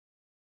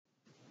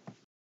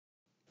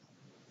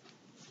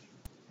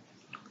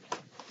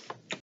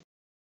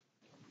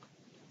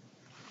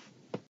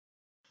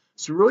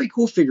It's a really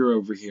cool figure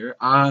over here.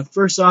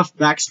 First off,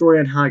 backstory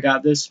on how I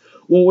got this.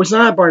 Well, it was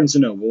not at Barnes &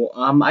 Noble.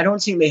 I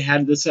don't think they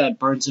had this at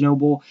Barnes &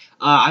 Noble.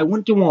 I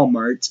went to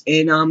Walmart,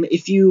 and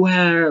if you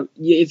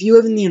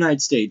live in the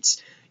United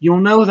States, you'll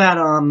know that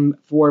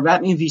for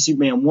Batman v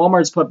Superman,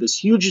 Walmart's put up this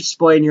huge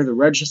display near the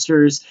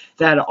registers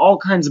that had all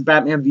kinds of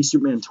Batman v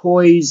Superman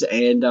toys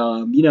and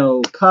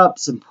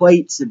cups and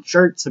plates and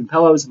shirts and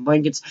pillows and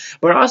blankets,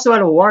 but it also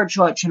had a large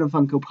selection of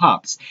Funko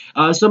Pops.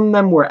 Some of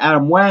them were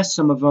Adam West,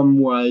 some of them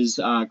was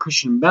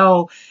Christian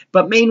Bale,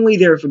 but mainly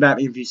they were for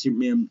Batman v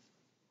Superman.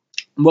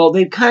 Well,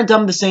 they've kind of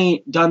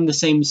done the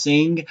same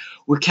thing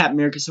with Captain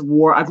America Civil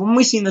War. I've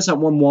only seen this at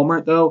one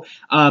Walmart though,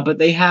 but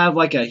they have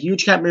like a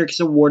huge Captain America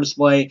Civil War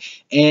display,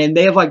 and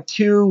they have like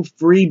 2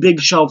 free big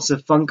shelves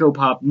of Funko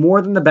Pop,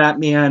 more than the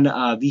Batman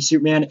v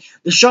Superman.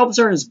 The shelves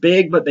aren't as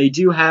big, but they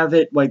do have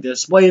it. Like the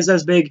display is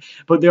as big,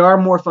 but there are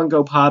more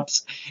Funko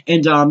Pops,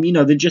 and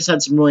they just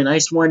had some really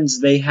nice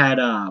ones. They had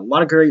a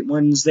lot of great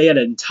ones. They had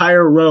an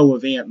entire row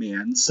of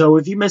Ant-Man. So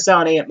if you miss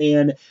out on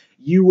Ant-Man,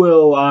 you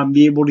will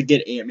be able to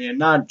get Ant-Man,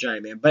 not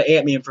Giant Man, but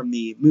Ant-Man from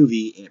the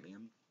movie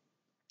Ant-Man.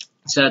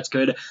 So that's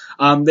good.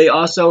 They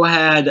also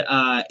had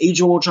Age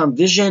of Ultron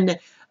Vision.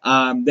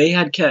 They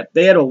had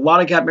a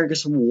lot of Captain America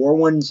Civil War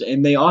ones,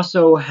 and they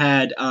also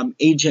had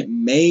Agent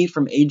May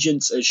from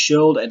Agents of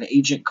S.H.I.E.L.D. and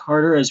Agent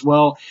Carter as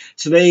well.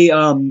 So they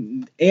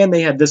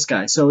had this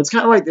guy. So it's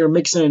kind of like they're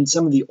mixing in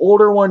some of the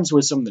older ones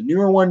with some of the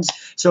newer ones.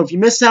 So if you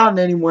missed out on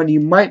anyone,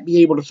 you might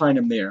be able to find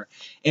them there.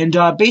 And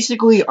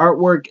basically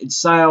artwork and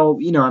style,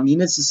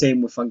 it's the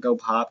same with Funko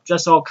Pop,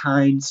 just all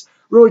kinds.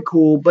 Really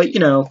cool, but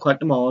collect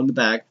them all in the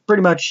back.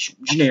 Pretty much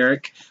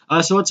generic.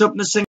 So let's open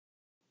this thing.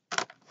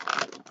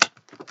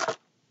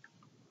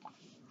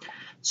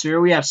 So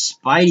here we have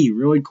Spidey,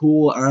 really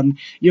cool.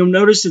 You'll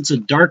notice it's a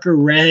darker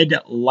red,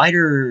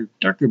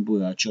 darker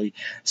blue actually.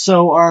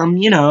 So,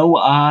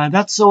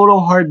 that's a little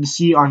hard to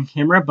see on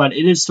camera, but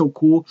it is still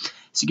cool.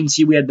 So you can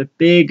see we have the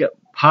big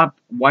pop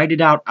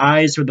whited out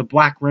eyes with the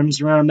black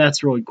rims around.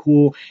 That's really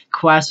cool.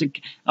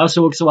 Classic.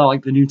 Also looks a lot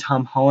like the new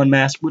Tom Holland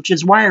mask, which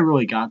is why I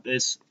really got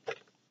this.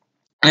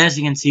 As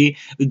you can see,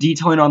 the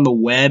detailing on the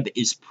web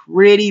is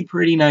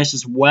pretty nice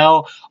as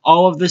well.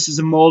 All of this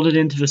is molded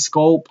into the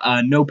sculpt,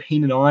 no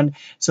painted on.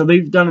 So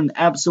they've done an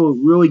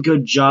absolute really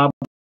good job.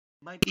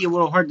 Might be a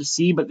little hard to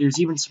see, but there's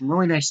even some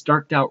really nice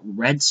darked out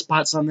red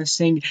spots on this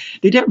thing.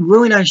 They did a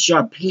really nice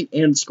job paint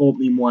and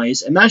sculpting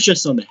wise, and that's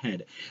just on the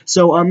head.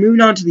 So moving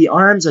on to the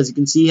arms, as you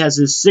can see, has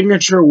his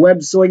signature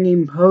web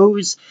swinging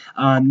pose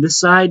on this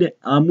side,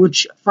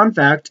 which, fun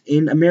fact,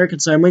 in American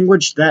Sign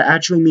Language, that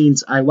actually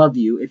means I love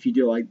you if you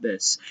do it like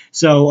this.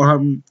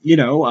 So,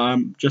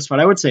 just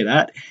what I would say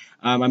that.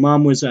 My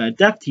mom was a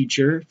deaf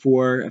teacher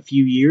for a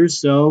few years,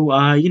 so,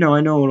 I know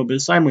a little bit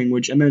of sign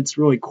language, and it's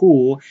really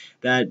cool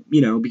that,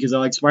 because I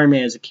liked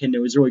Spider-Man as a kid, and it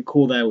was really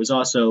cool that it was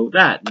also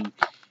that, and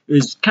it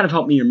was kind of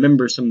helped me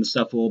remember some of the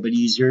stuff a little bit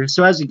easier.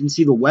 So as you can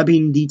see, the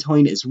webbing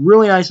detailing is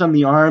really nice on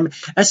the arm.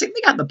 I think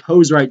they got the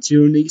pose right,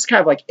 too, and he's kind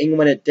of like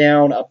angling it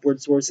down,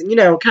 upward source, and,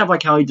 kind of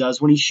like how he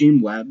does when he's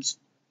shooting webs.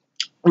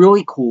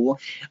 Really cool.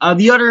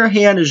 The other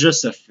hand is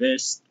just a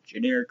fist,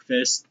 generic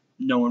fist.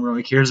 No one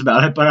really cares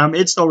about it, but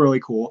it's still really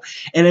cool.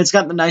 And it's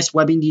got the nice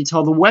webbing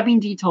detail. The webbing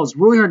detail is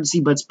really hard to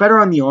see, but it's better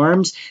on the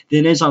arms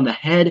than it is on the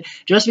head,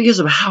 just because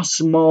of how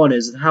small it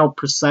is and how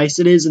precise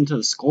it is into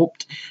the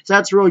sculpt. So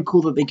that's really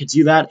cool that they could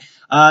do that.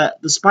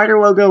 The spider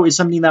logo is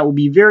something that will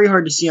be very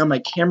hard to see on my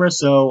camera,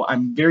 so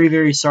I'm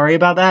very sorry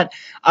about that.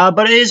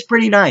 But it is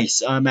pretty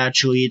nice,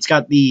 actually. It's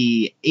got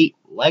the 8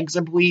 legs,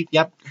 I believe.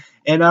 Yep.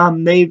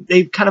 And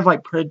they've kind of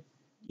like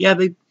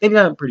they've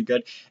done it pretty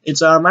good.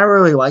 It's I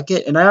really like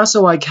it, and I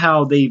also like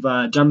how they've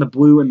done the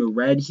blue and the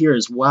red here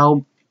as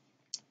well.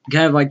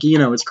 Kind of like,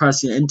 it's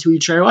crossing into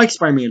each other, like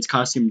Spider-Man's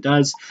costume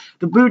does.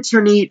 The boots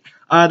are neat.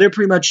 They're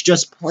pretty much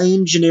just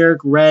plain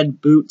generic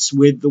red boots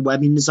with the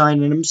webbing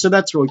design in them, so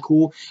that's really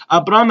cool.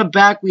 But on the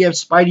back, we have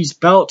Spidey's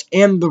belt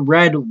and the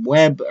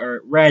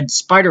red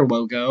spider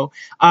logo.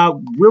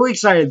 Really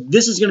excited.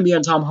 This is going to be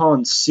on Tom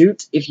Holland's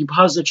suit. If you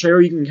pause the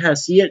trailer, you can kind of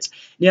see it.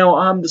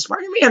 Now, the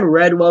Spider-Man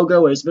red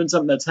logo has been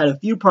something that's had a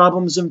few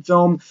problems in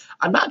film.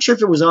 I'm not sure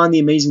if it was on the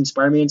Amazing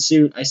Spider-Man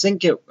suit. I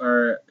think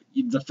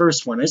the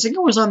first one. I think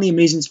it was on the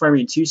Amazing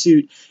Spider-Man 2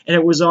 suit, and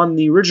it was on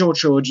the original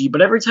trilogy,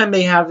 but every time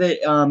they have it,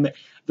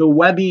 the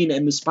webbing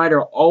and the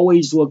spider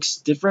always looks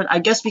different. I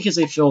guess because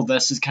they feel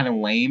this is kind of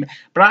lame,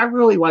 but I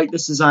really like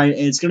this design,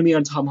 and it's going to be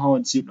on Tom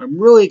Holland's suit. I'm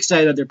really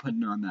excited that they're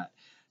putting on that.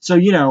 So,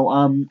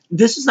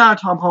 this is not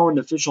a Tom Holland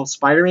official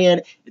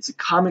Spider-Man. It's a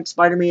comic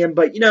Spider-Man,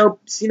 but,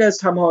 seeing as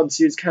Tom Holland's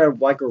suit's kind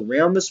of, like,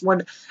 around this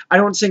one, I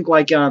don't think,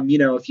 like,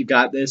 if you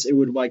got this, it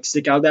would, like,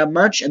 stick out that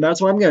much, and that's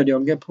what I'm going to do.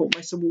 I'm going to put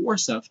my Civil War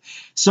stuff.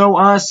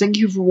 So, thank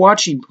you for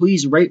watching.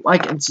 Please rate,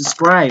 like, and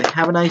subscribe.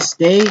 Have a nice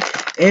day,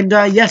 and,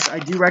 yes, I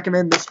do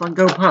recommend this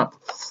Funko Pop.